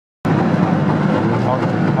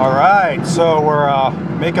Alright, so we're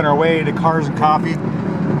making our way to Cars and Coffee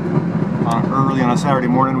early on a Saturday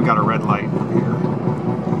morning. We got a red light here.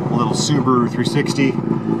 A little Subaru 360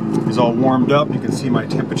 is all warmed up. You can see my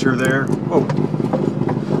temperature there. Oh,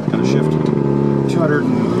 gotta shift.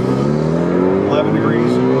 211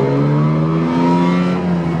 degrees.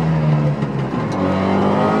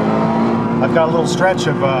 I've got a little stretch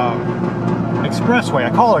of expressway. I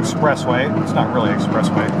call it expressway. It's not really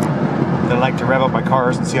expressway. I like to rev up my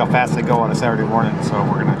cars and see how fast they go on a Saturday morning, so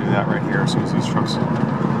we're going to do that right here as soon as these trucks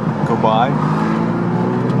go by.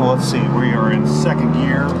 Well, let's see, we are in second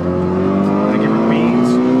gear. I give her the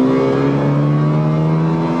beans.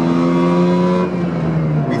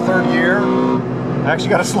 Be third gear. I actually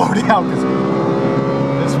got to slow down because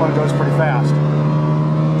this one goes pretty fast.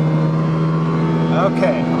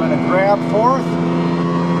 Okay, I'm going to grab fourth.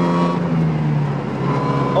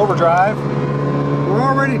 Overdrive. We're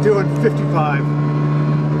already doing 55.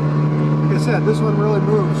 Like I said, this one really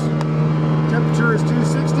moves. Temperature is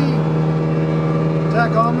 260.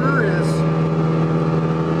 Tachometer is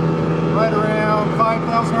right around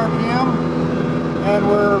 5,000 RPM. And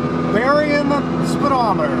we're burying the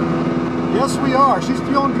speedometer. Yes, we are. She's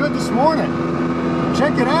feeling good this morning.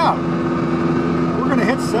 Check it out. We're going to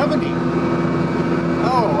hit 70.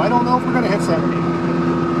 Oh, I don't know if we're going to hit 70.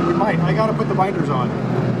 We might. I got to put the binders on.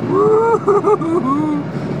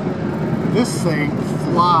 This thing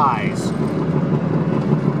flies. I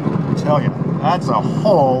tell you, that's a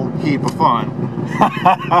whole heap of fun.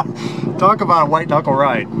 Talk about a white knuckle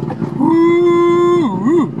ride.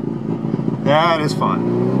 That is fun.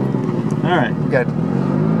 Alright, we got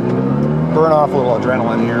burn off a little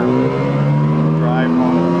adrenaline here. Drive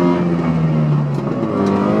home.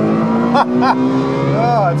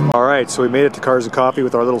 Oh, alright, so we made it to Cars and Coffee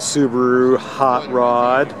with our little Subaru hot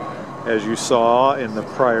rod, as you saw in the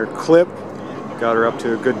prior clip. Got her up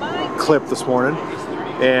to a good clip this morning,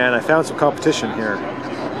 and I found some competition here.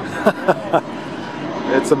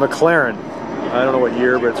 It's a McClaren. I don't know what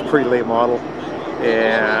year, but it's a pretty late model,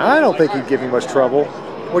 and I don't think he'd give me much trouble.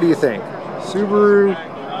 What do you think? Subaru,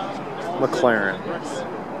 McClaren.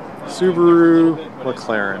 Subaru,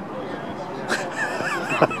 McClaren.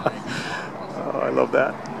 I love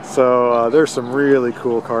that. So there's some really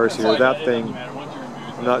cool cars here. That thing,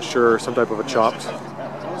 I'm not sure, some type of a chopped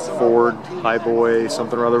Ford Highboy,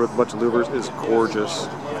 something or other with a bunch of louvers, is gorgeous,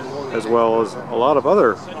 as well as a lot of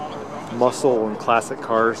other muscle and classic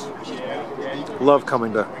cars. Love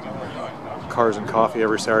coming to Cars and Coffee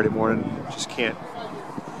every Saturday morning. Just can't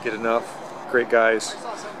get enough. Great guys,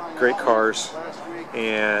 great cars,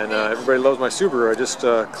 and everybody loves my Subaru. I just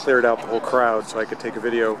cleared out the whole crowd so I could take a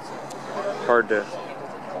video. Hard to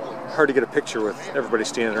get a picture with everybody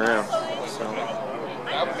standing around. So,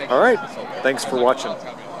 all right, thanks for watching.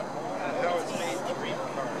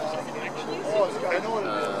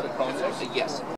 Yes.